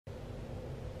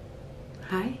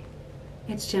Hi,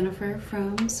 it's Jennifer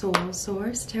from Soul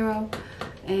Source Tarot,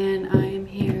 and I am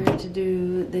here to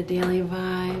do the daily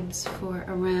vibes for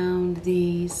around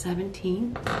the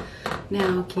 17th.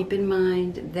 Now, keep in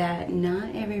mind that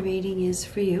not every reading is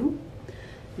for you.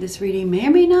 This reading may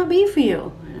or may not be for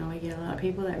you. I know we get a lot of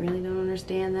people that really don't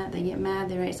understand that. They get mad,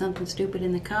 they write something stupid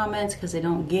in the comments because they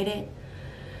don't get it.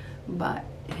 But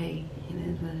hey, it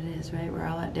is what it is, right? We're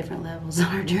all at different levels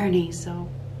on our journey, so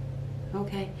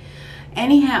okay.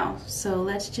 Anyhow, so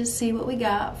let's just see what we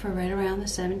got for right around the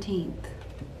 17th.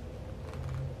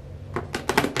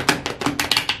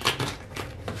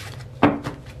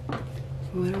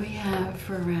 What do we have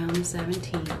for around the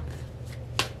 17th?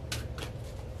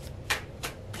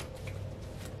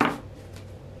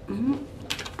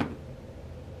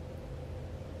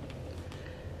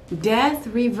 Death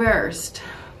reversed.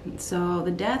 So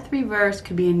the death reversed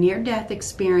could be a near-death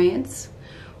experience,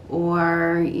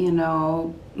 or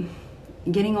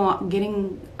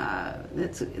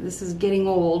this is getting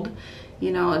old.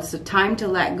 It's a time to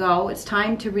let go. It's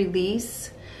time to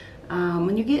release.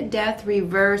 When you get death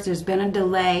reversed, there's been a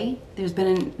delay. There's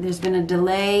been a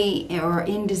delay or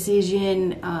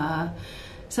indecision.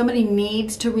 Somebody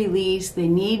needs to release. They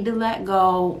need to let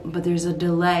go, but there's a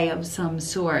delay of some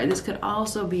sort. This could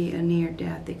also be a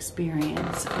near-death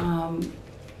experience.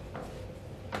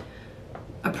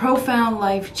 A profound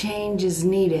life change is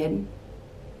needed.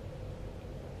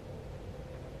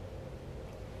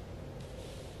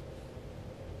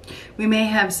 We may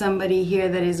have somebody here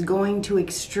that is going to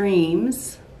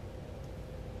extremes.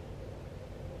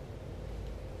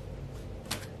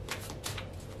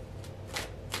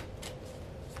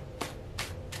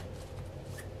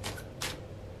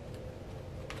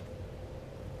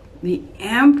 The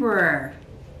Emperor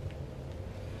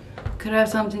could have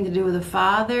something to do with a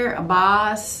father, a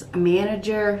boss, a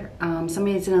manager,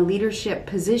 somebody that's in a leadership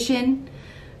position.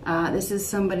 This is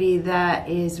somebody that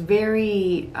is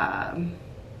very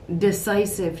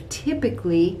decisive.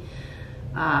 Typically,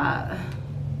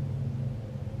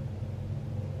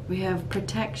 we have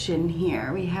protection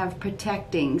here. We have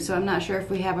protecting. So I'm not sure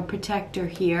if we have a protector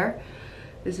here.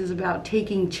 This is about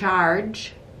taking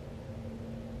charge.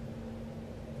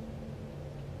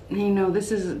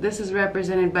 This is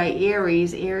represented by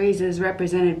Aries. Aries is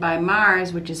represented by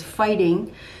Mars, which is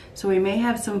fighting. So we may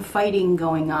have some fighting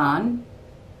going on.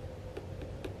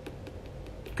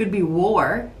 Could be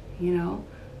war,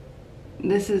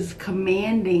 This is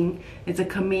commanding. It's a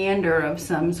commander of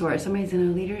some sort. Somebody's in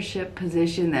a leadership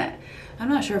position that, I'm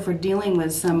not sure if we're dealing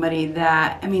with somebody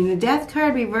that, the death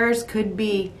card reverse could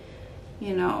be,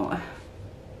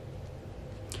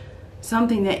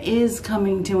 something that is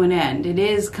coming to an end. It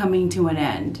is coming to an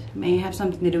end. May have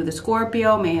something to do with a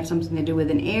Scorpio, may have something to do with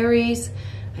an Aries.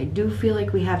 I do feel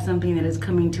like we have something that is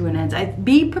coming to an end.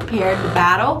 Be prepared to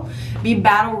battle. Be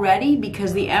battle ready,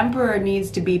 because the Emperor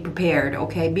needs to be prepared,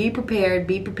 okay? Be prepared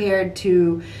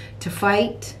to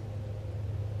fight.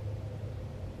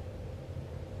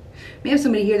 We have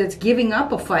somebody here that's giving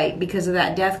up a fight because of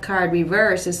that death card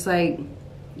reverse. It's like,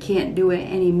 can't do it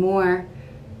anymore.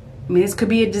 This could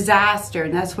be a disaster,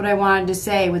 and that's what I wanted to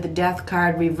say with the death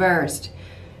card reversed.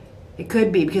 It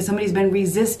could be because somebody's been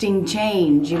resisting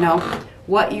change,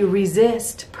 What you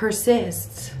resist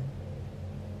persists.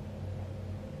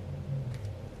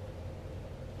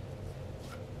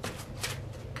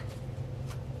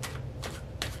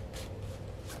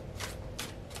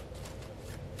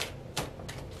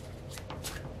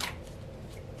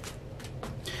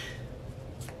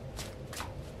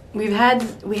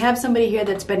 We have somebody here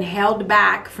that's been held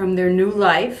back from their new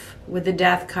life with the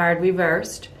death card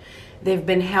reversed. They've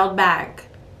been held back,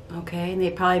 okay? And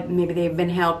maybe they've been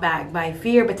held back by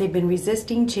fear, but they've been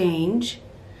resisting change.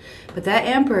 But that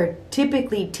Emperor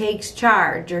typically takes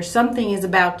charge, or something is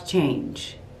about to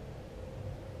change.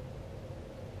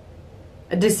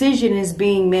 A decision is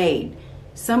being made.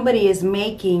 Somebody is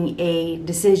making a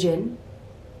decision.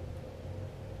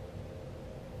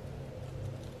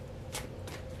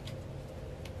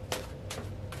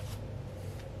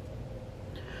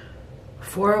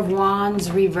 Four of Wands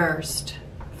reversed.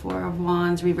 Four of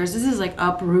Wands reversed. This is like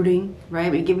uprooting, right?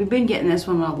 We've been getting this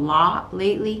one a lot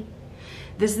lately.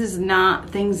 This is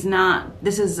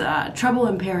trouble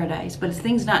in paradise, but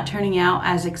things not turning out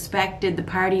as expected. The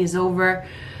party is over.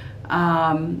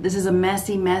 This is a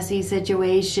messy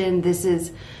situation. This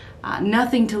is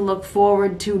nothing to look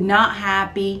forward to, not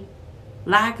happy,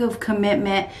 lack of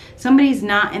commitment. Somebody's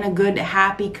not in a good,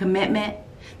 happy commitment.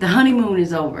 The honeymoon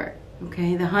is over.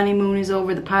 Okay, the honeymoon is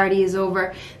over, the party is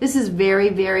over. This is very,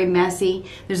 very messy.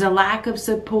 There's a lack of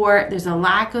support. There's a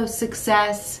lack of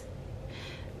success.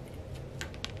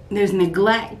 There's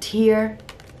neglect here.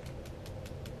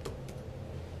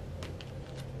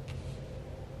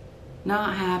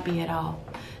 Not happy at all.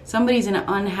 Somebody's in an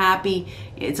unhappy,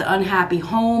 it's an unhappy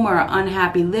home or an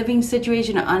unhappy living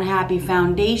situation, an unhappy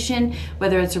foundation,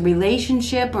 whether it's a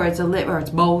relationship or it's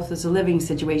both, it's a living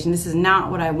situation. This is not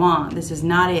what I want. This is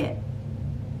not it.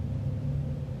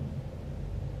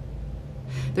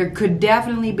 There could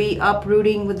definitely be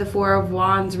uprooting with the Four of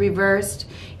Wands reversed.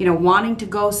 You know, wanting to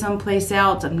go someplace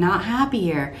else. I'm not happy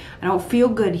here. I don't feel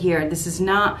good here. This is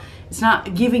not, it's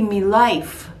not giving me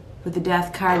life with the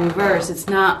Death card reversed. It's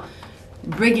not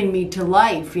bringing me to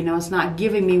life. You know, it's not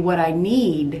giving me what I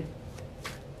need.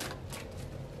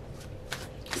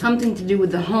 Something to do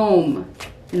with the home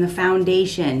and the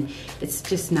foundation. It's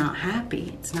just not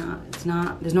happy. It's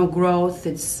not, there's no growth.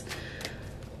 It's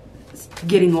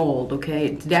getting old, okay?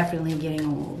 It's definitely getting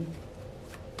old.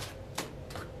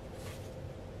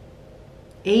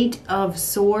 8 of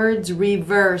Swords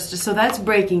reversed. So that's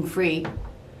breaking free.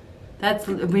 That's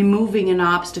removing an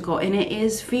obstacle, and it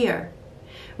is fear.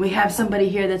 We have somebody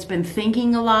here that's been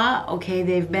thinking a lot, okay?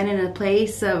 They've been in a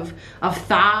place of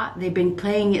thought. They've been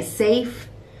playing it safe,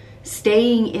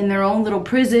 staying in their own little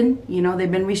prison. You know,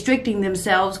 they've been restricting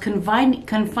themselves, confining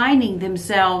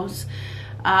themselves,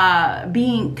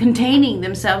 containing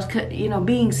themselves, you know,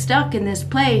 being stuck in this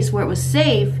place where it was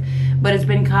safe, but it's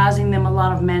been causing them a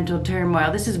lot of mental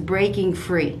turmoil. This is breaking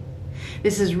free.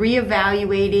 This is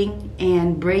reevaluating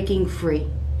and breaking free.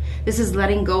 This is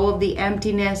letting go of the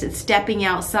emptiness. It's stepping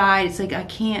outside. It's like, I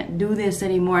can't do this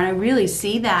anymore. And I really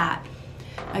see that.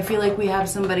 I feel like we have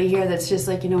somebody here that's just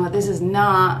like, you know what, this is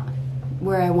not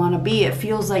where I want to be. It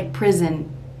feels like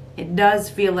prison. It does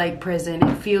feel like prison.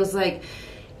 It feels like,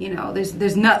 you know,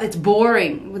 there's not, it's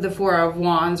boring with the Four of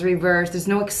Wands reversed. There's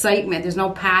no excitement. There's no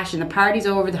passion. The party's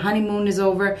over. The honeymoon is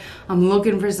over. I'm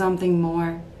looking for something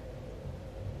more.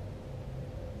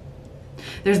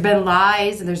 There's been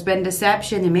lies and there's been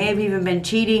deception. There may have even been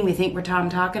cheating. We think I'm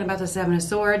talking about the Seven of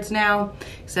Swords now.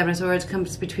 Seven of Swords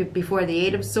comes before the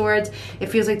Eight of Swords. It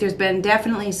feels like there's been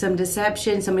definitely some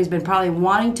deception. Somebody's been probably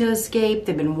wanting to escape.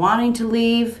 They've been wanting to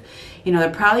leave. You know, they're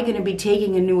probably going to be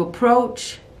taking a new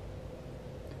approach,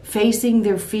 facing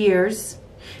their fears,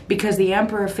 because the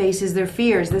Emperor faces their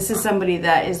fears. This is somebody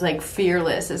that is like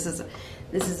fearless. This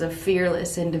is a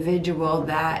fearless individual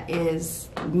that is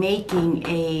making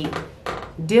a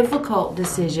difficult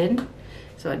decision.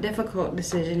 So a difficult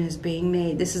decision is being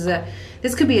made. This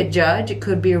could be a judge, it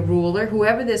could be a ruler,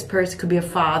 whoever this person could be, a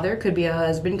father, could be a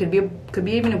husband, could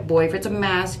be even a boyfriend. It's a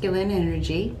masculine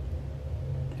energy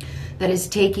that is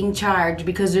taking charge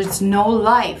because there's no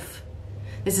life.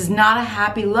 This is not a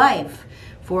happy life.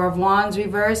 Four of Wands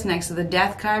reversed next to the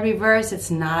Death card reversed.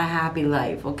 It's not a happy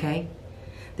life, okay?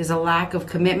 There's a lack of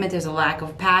commitment. There's a lack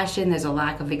of passion. There's a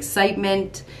lack of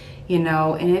excitement, you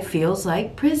know, and it feels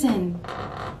like prison.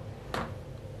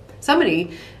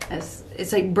 Somebody,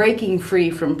 it's like breaking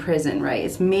free from prison, right?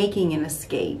 It's making an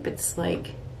escape. It's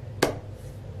like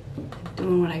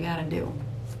doing what I gotta do.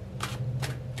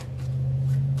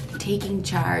 Taking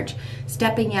charge,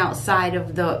 stepping outside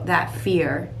of that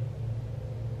fear.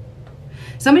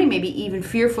 Somebody may be even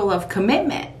fearful of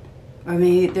commitment, or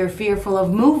maybe they're fearful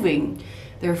of moving.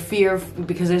 They're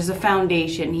because there's a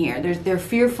foundation here. They're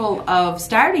fearful of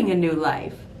starting a new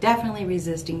life. Definitely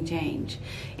resisting change.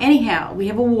 Anyhow, we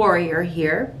have a warrior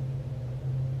here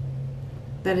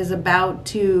that is about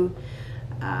to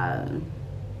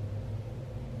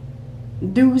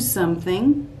do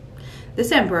something.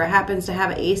 This Emperor happens to have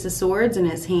an Ace of Swords in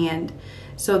his hand.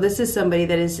 So this is somebody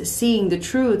that is seeing the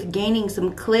truth, gaining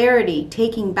some clarity,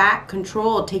 taking back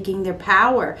control, taking their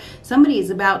power. Somebody is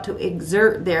about to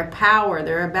exert their power.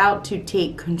 They're about to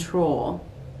take control.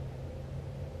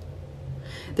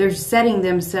 They're setting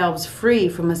themselves free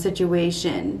from a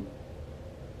situation.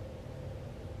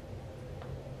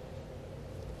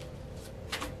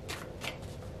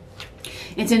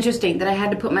 It's interesting that I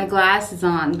had to put my glasses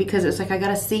on because it's like I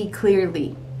gotta see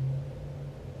clearly.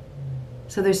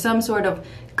 So there's some sort of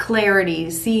clarity,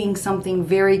 seeing something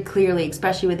very clearly,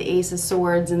 especially with the Ace of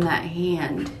Swords in that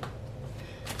hand.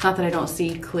 Not that I don't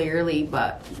see clearly,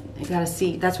 but I gotta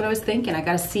see. That's what I was thinking. I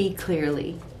gotta see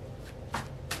clearly.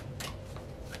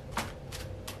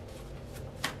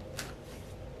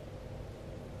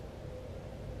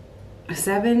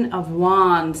 Seven of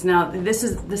Wands. Now, this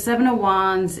is the Seven of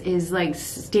Wands is like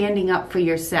standing up for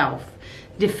yourself.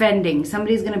 Defending.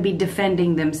 Somebody's going to be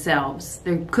defending themselves.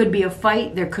 There could be a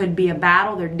fight. There could be a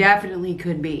battle. There definitely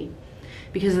could be.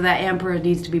 Because of that Emperor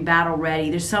needs to be battle ready.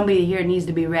 There's somebody here that needs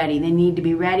to be ready. They need to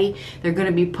be ready. They're going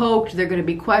to be poked. They're going to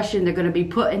be questioned. They're going to be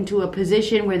put into a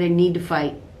position where they need to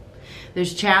fight.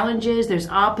 There's challenges, there's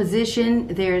opposition,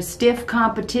 there's stiff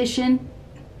competition.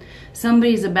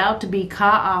 Somebody's about to be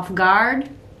caught off guard.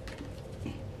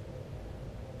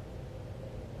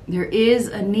 There is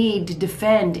a need to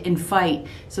defend and fight.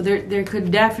 So there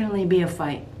could definitely be a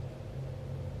fight.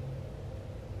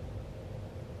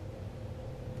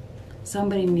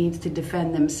 Somebody needs to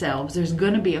defend themselves. There's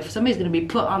going to be somebody's going to be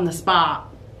put on the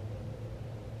spot.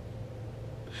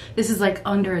 This is like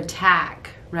under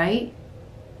attack, right?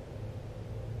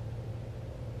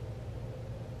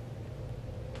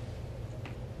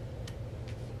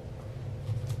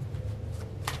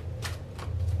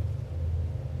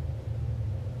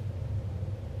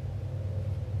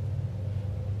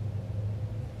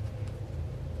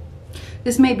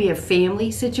 This may be a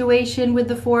family situation with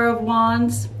the Four of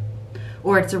Wands,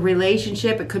 or it's a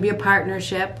relationship. It could be a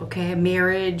partnership, okay, a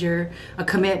marriage or a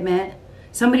commitment.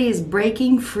 Somebody is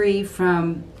breaking free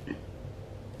from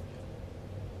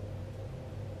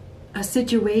a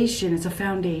situation. It's a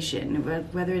foundation,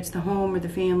 whether it's the home or the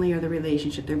family or the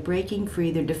relationship. They're breaking free.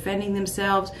 They're defending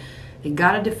themselves. They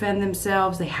got to defend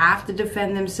themselves. They have to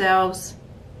defend themselves.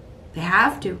 They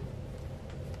have to.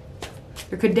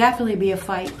 There could definitely be a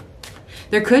fight.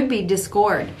 There could be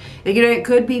discord. It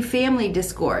could be family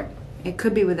discord. It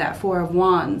could be with that Four of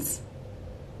Wands.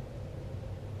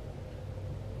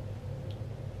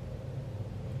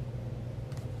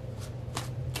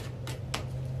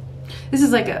 This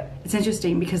is like it's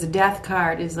interesting because the Death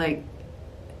card is like,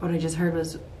 what I just heard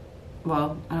was,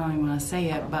 well, I don't even want to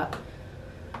say it, but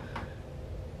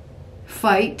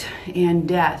fight and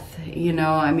death. You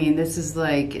know, I mean, this is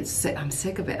like, I'm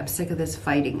sick of it. I'm sick of this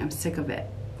fighting. I'm sick of it.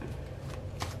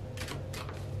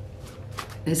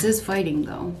 This is fighting,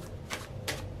 though.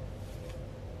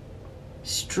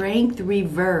 Strength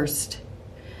reversed.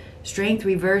 Strength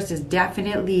reversed is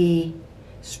definitely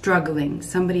struggling.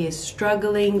 Somebody is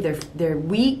struggling. They're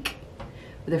weak.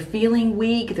 They're feeling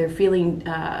weak. They're feeling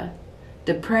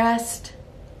depressed.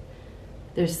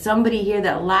 There's somebody here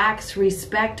that lacks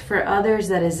respect for others,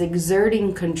 that is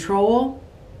exerting control.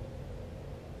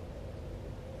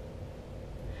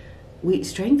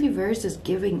 Strength reversed is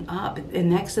giving up. And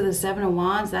next to the Seven of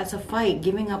Wands, that's a fight.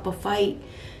 Giving up a fight.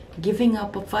 Giving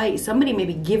up a fight. Somebody may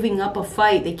be giving up a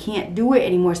fight. They can't do it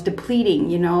anymore. It's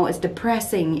depleting, you know. It's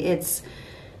depressing. It's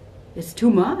too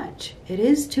much. It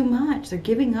is too much. They're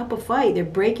giving up a fight. They're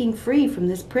breaking free from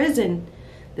this prison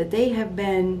that they have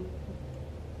been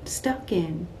stuck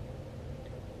in.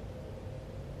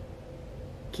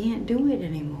 Can't do it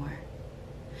anymore.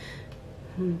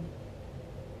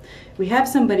 We have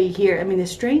somebody here. I mean, the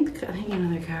Strength. I think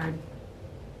another card.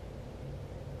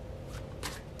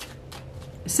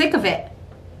 Sick of it.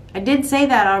 I did say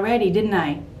that already, didn't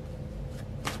I?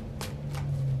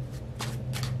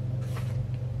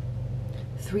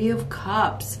 Three of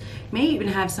Cups. May even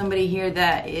have somebody here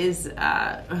that is,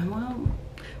 well,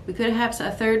 we could have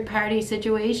a third party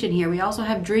situation here. We also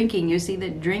have drinking. You see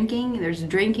that drinking, there's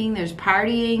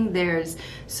partying, there's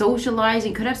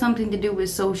socializing. Could have something to do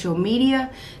with social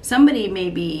media. Somebody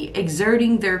may be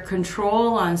exerting their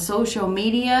control on social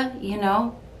media, you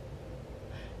know.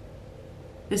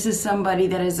 This is somebody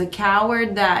that is a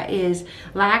coward, that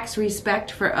lacks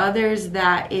respect for others,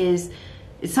 that is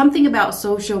something about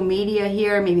social media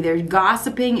here. Maybe they're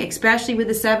gossiping, especially with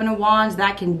the Seven of Wands.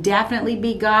 That can definitely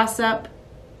be gossip.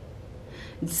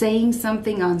 Saying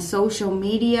something on social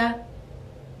media.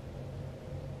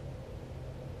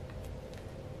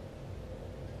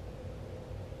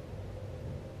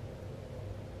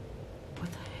 What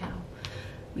the hell?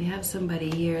 We have somebody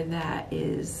here that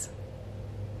is...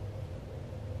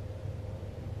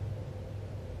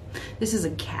 This is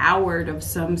a coward of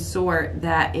some sort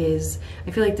that is...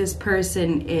 I feel like this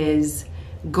person is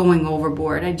going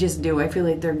overboard. I just do. I feel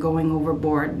like they're going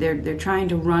overboard. They're trying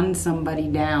to run somebody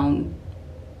down.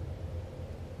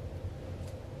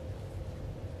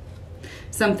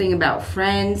 Something about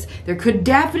friends. There could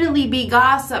definitely be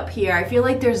gossip here. I feel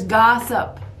like there's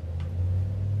gossip.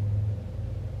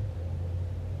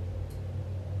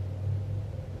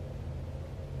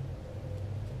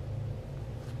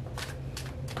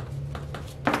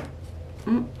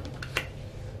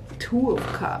 Two of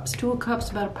Cups. Two of Cups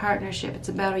about a partnership. It's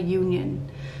about a union.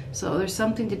 So there's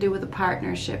something to do with a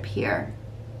partnership here.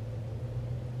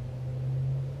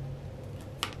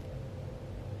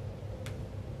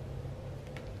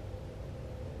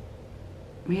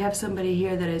 We have somebody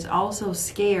here that is also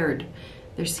scared.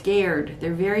 They're scared.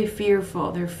 They're very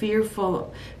fearful. They're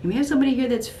fearful. And we have somebody here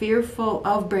that's fearful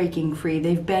of breaking free.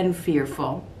 They've been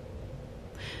fearful.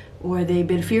 or they've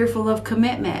been fearful of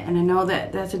commitment. And I know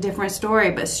that that's a different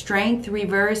story, but strength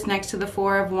reversed next to the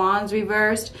Four of Wands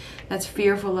reversed, that's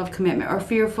fearful of commitment or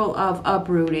fearful of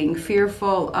uprooting,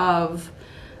 fearful of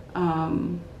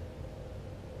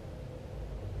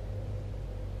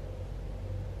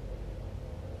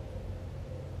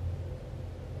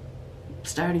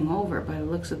starting over by the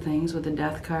looks of things with the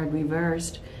Death card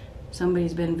reversed.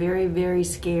 Somebody's been very, very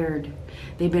scared.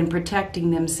 They've been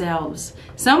protecting themselves.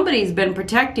 Somebody's been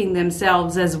protecting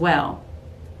themselves as well.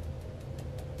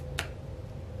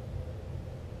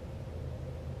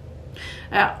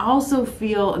 I also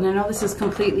feel, and I know this is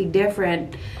completely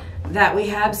different, that we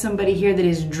have somebody here that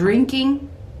is drinking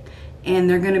and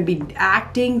they're going to be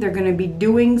acting, they're going to be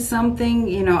doing something.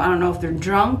 You know, I don't know if they're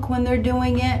drunk when they're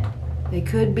doing it. They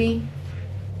could be.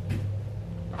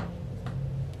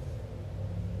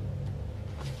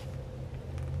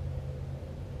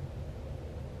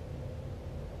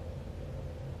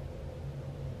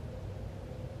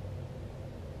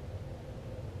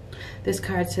 This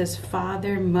card says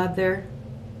father, mother,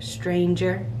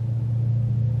 stranger.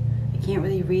 I can't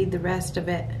really read the rest of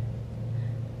it.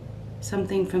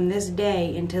 Something from this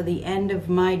day until the end of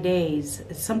my days.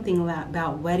 It's something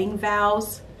about wedding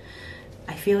vows.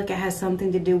 I feel like it has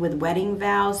something to do with wedding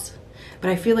vows. But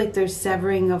I feel like there's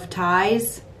severing of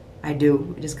ties. I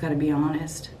do. I just gotta be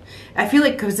honest. I feel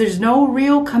like because there's no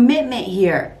real commitment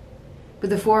here. With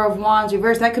the Four of Wands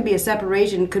reversed, that could be a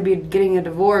separation. Could be getting a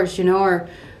divorce, you know, or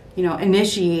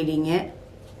initiating it.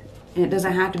 And it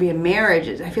doesn't have to be a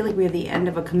marriage. I feel like we have the end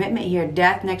of a commitment here.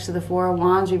 Death next to the Four of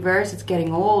Wands reverse. It's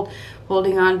getting old.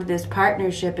 Holding on to this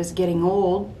partnership is getting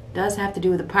old. Does have to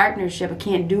do with a partnership. I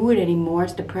can't do it anymore.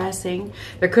 It's depressing.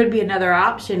 There could be another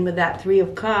option with that Three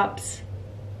of Cups.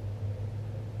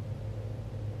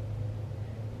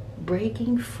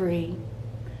 Breaking free.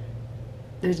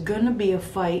 There's going to be a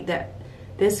fight.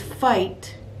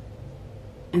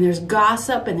 And there's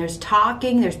gossip and there's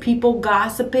talking. There's people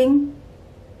gossiping,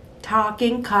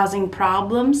 talking, causing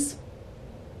problems.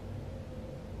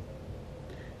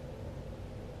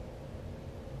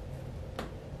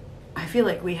 I feel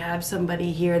like we have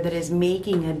somebody here that is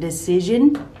making a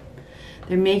decision.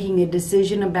 They're making a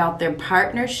decision about their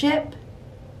partnership,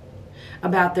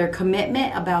 about their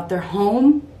commitment, about their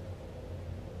home.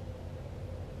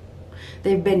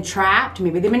 They've been trapped.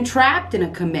 Maybe they've been trapped in a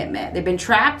commitment. They've been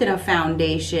trapped in a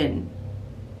foundation.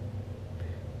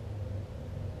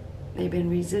 They've been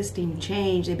resisting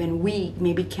change. They've been weak,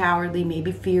 maybe cowardly,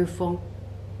 maybe fearful.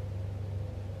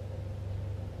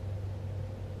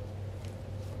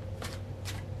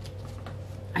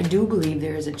 I do believe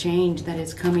there is a change that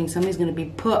is coming. Somebody's going to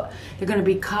be they're going to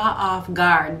be caught off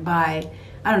guard by,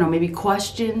 I don't know, maybe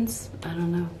questions. I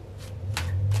don't know.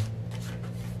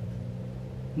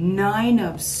 Nine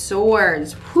of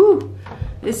Swords. Whew.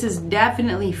 This is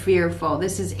definitely fearful.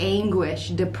 This is anguish,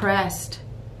 depressed,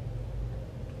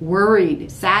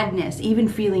 worried, sadness, even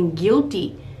feeling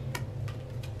guilty.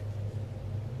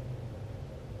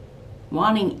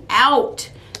 Wanting out.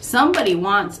 Somebody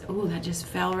wants, oh, that just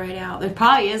fell right out. There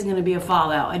probably is going to be a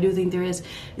fallout. I do think there is.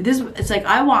 It's like,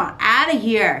 I want out of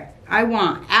here. I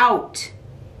want out.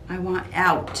 I want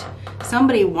out.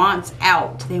 Somebody wants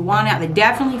out. They want out. They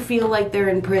definitely feel like they're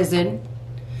in prison.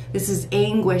 This is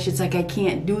anguish. It's like, I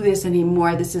can't do this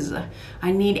anymore.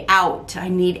 I need out. I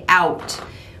need out.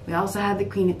 We also have the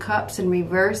Queen of Cups in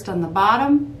reversed on the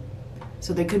bottom.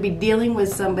 So they could be dealing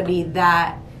with somebody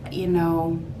that,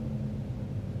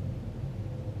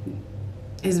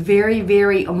 is very,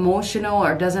 very emotional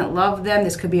or doesn't love them.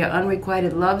 This could be an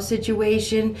unrequited love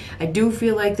situation. I do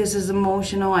feel like this is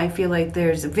emotional. I feel like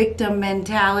there's a victim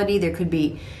mentality. There could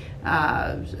be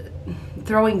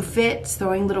throwing fits,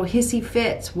 throwing little hissy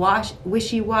fits,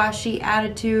 wishy-washy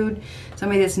attitude.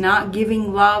 Somebody that's not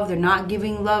giving love. They're not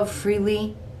giving love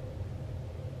freely.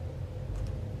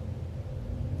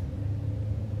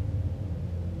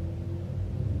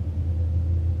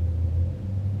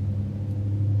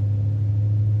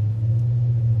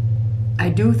 I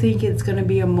do think it's going to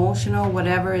be emotional,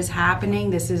 whatever is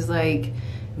happening. This is like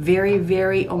very,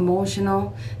 very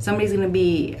emotional. Somebody's going to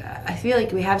be, I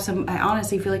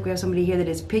honestly feel like we have somebody here that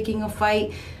is picking a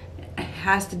fight. It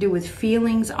has to do with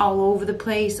feelings all over the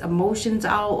place, emotions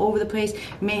all over the place.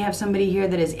 You may have somebody here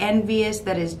that is envious,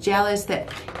 that is jealous,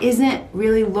 that isn't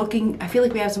really looking. I feel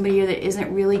like we have somebody here that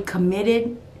isn't really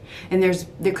committed. And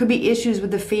there could be issues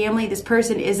with the family. This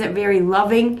person isn't very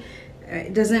loving.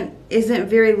 Isn't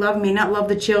very loving, may not love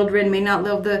the children, may not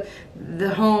love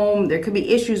the home. There could be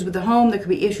issues with the home. There could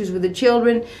be issues with the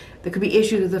children. There could be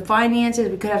issues with the finances.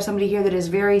 We could have somebody here that is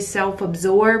very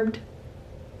self-absorbed.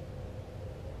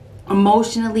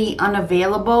 emotionally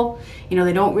unavailable. You know,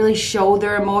 they don't really show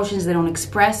their emotions. They don't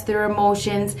express their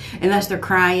emotions unless they're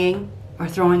crying or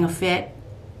throwing a fit.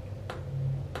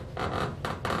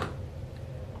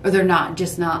 Or they're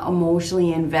just not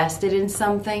emotionally invested in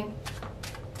something.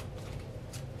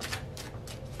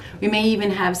 We may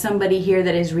even have somebody here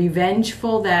that is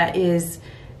revengeful, that is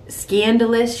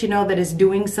scandalous, you know, that is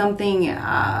doing something,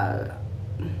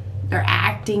 they're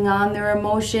acting on their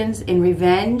emotions in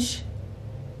revenge.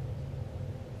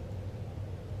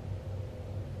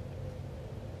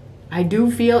 I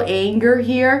do feel anger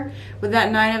here with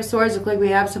that Nine of Swords. Look like we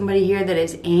have somebody here that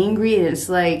is angry, and it's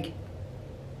like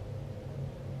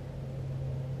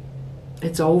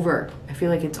it's over. I feel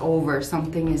like it's over.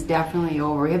 Something is definitely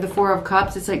over. We have the Four of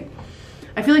Cups. It's like,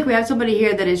 I feel like we have somebody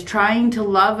here that is trying to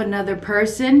love another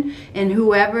person, and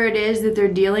whoever it is that they're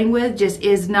dealing with just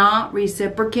is not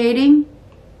reciprocating.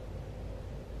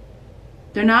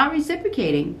 They're not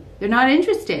reciprocating. They're not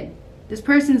interested. This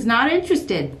person's not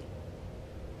interested.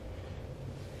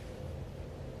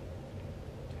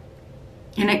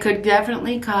 And it could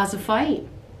definitely cause a fight.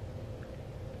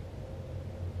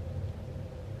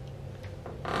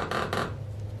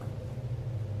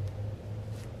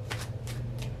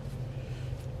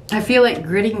 I feel like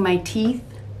gritting my teeth.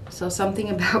 So something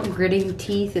about gritting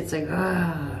teeth, it's like,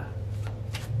 ah,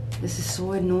 this is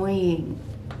so annoying.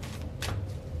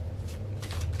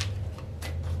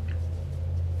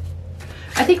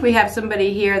 I think we have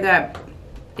somebody here that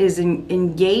is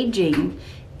engaging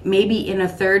maybe in a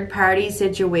third party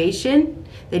situation.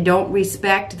 They don't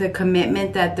respect the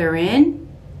commitment that they're in.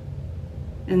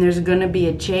 And there's going to be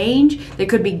a change. They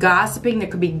could be gossiping. There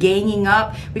could be ganging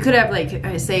up. We could have, like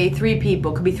I say, 3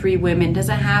 people. Could be 3 women.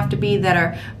 Doesn't have to be that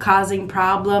are causing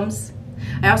problems.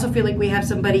 I also feel like we have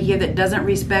somebody here that doesn't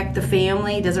respect the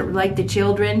family, doesn't like the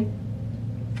children.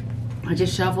 I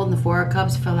just shuffled and the Four of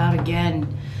Cups fell out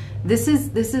again. This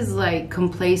is like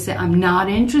complacent. I'm not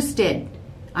interested.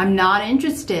 I'm not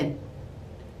interested.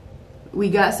 We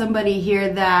got somebody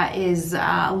here that is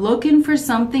looking for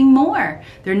something more.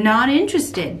 They're not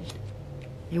interested.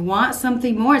 They want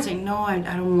something more. It's like, no, I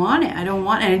don't want it. I don't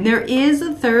want it. And there is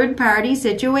a third party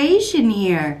situation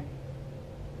here.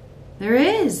 There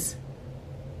is.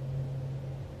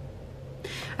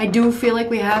 I do feel like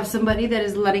we have somebody that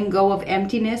is letting go of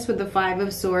emptiness with the Five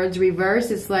of Swords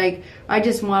reverse. It's like, I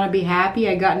just want to be happy.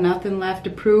 I got nothing left to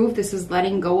prove. This is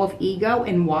letting go of ego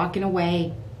and walking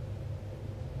away.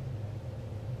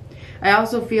 I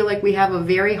also feel like we have a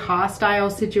very hostile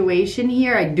situation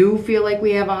here. I do feel like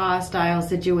we have a hostile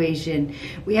situation.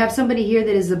 We have somebody here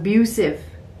that is abusive.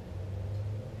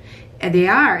 And they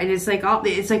are. And it's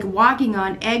like walking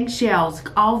on eggshells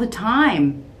all the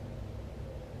time.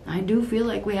 I do feel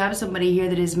like we have somebody here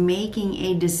that is making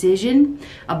a decision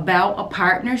about a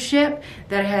partnership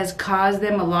that has caused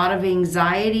them a lot of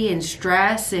anxiety and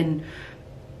stress and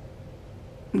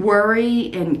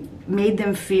worry, and made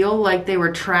them feel like they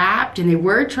were trapped. And they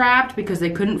were trapped because they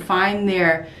couldn't find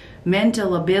their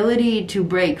mental ability to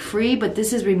break free. But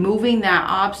this is removing that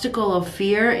obstacle of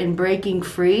fear and breaking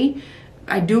free.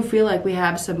 I do feel like we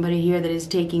have somebody here that is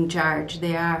taking charge.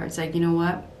 They are. It's like, you know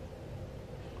what?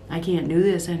 I can't do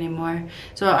this anymore.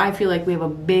 So I feel like we have a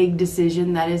big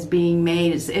decision that is being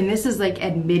made. And this is like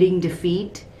admitting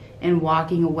defeat and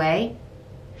walking away.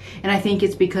 And I think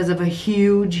it's because of a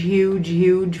huge, huge,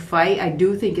 huge fight. I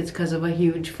do think it's because of a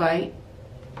huge fight.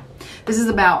 This is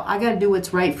about, I got to do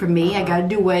what's right for me. I got to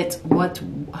do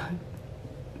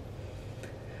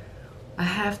I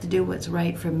have to do what's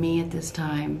right for me at this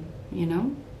time, you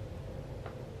know?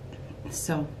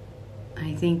 So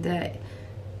I think that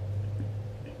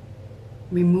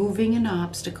removing an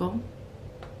obstacle,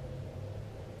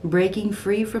 breaking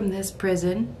free from this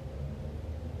prison,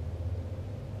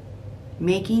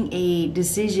 making a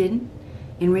decision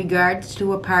in regards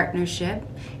to a partnership.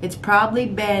 It's probably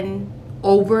been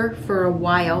over for a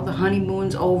while. The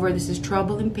honeymoon's over. This is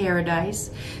trouble in paradise.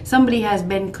 Somebody has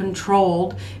been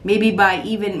controlled, maybe by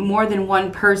even more than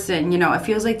one person. You know, it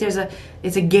feels like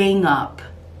it's a gang up.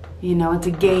 You know, it's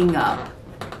a gang up.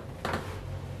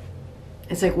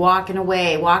 It's like walking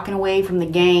away from the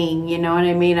gang. You know what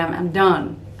I mean? I'm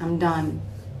done. I'm done.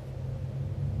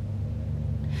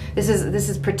 This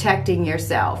is protecting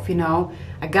yourself, you know.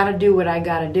 I gotta do what I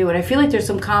gotta do, and I feel like there's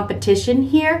some competition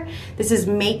here. This is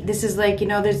like, you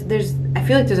know, there's. I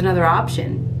feel like there's another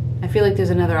option. I feel like there's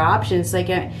another option. It's like,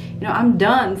 you know, I'm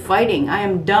done fighting. I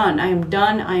am done. I am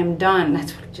done. I am done.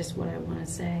 That's just what I want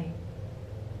to say.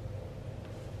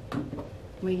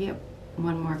 We get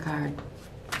one more card.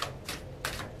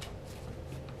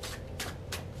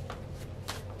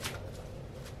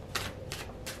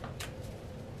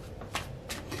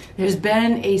 There's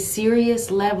been a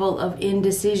serious level of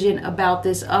indecision about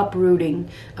this uprooting,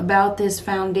 about this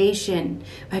foundation.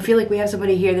 I feel like we have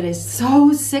somebody here that is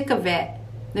so sick of it.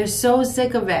 They're so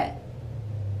sick of it.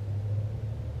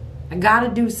 I gotta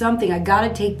do something. I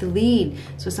gotta take the lead.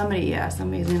 So somebody's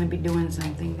gonna be doing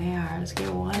something. They are. Let's get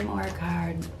one more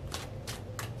card.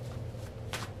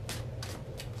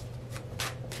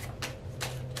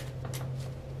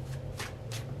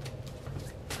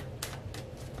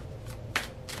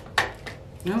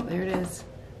 Oh, there it is.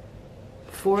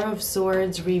 Four of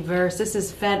Swords reverse. This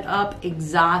is fed up,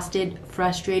 exhausted,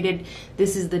 frustrated.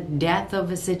 This is the death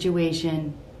of a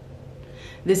situation.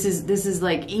 This is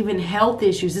like even health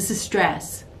issues. This is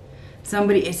stress.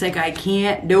 Somebody, it's like, I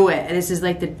can't do it. This is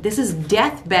like this is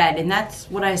deathbed, and that's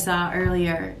what I saw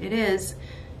earlier. It is.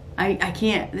 I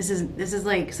can't. This is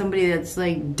like somebody that's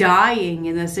like dying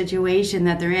in the situation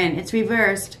that they're in. It's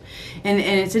reversed, and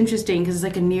it's interesting because it's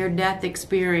like a near-death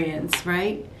experience,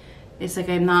 right? It's like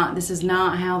this is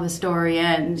not how the story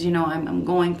ends. You know, I'm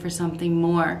going for something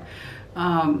more.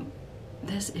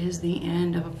 This is the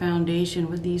end of a foundation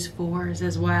with these fours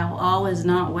as well. All is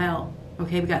not well.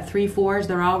 Okay, we got 3 4s.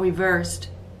 They're all reversed.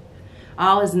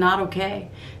 All is not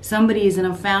okay. Somebody is in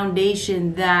a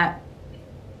foundation that,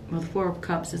 well, the 4 of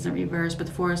Cups isn't reversed, but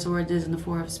the 4 of Swords is and the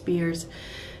 4 of Spears.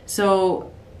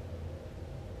 So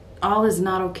all is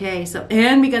not okay. So,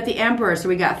 and we got the Emperor. So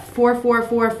we got 4 4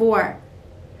 4 4.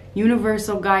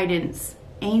 Universal guidance,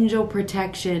 angel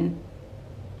protection,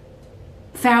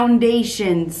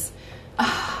 foundations.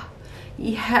 Ah,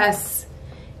 yes,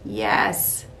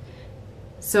 yes.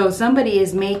 So somebody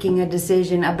is making a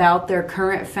decision about their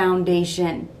current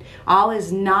foundation. All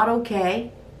is not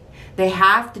okay. They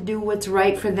have to do what's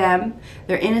right for them.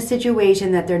 They're in a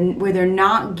situation that where they're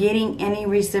not getting any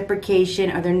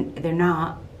reciprocation, or they're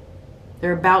not.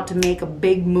 They're about to make a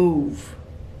big move.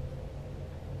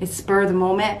 It's spur of the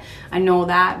moment. I know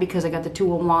that because I got the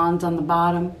 2 of Wands on the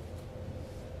bottom.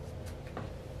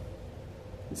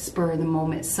 Spur of the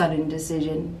moment, sudden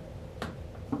decision.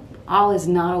 All is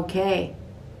not okay.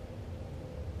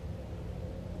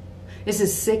 This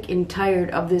is sick and tired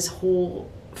of this whole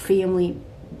family,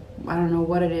 I don't know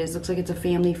what it is. Looks like it's a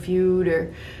family feud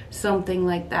or something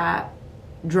like that.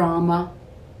 Drama,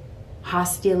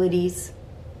 hostilities,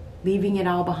 leaving it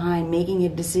all behind, making a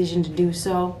decision to do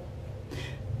so.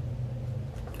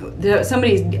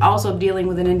 Somebody's also dealing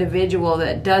with an individual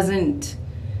that doesn't,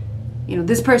 you know,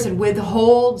 this person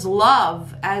withholds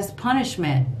love as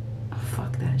punishment. Oh,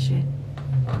 fuck that shit.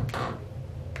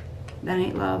 That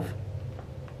ain't love.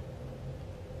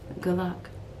 Good luck.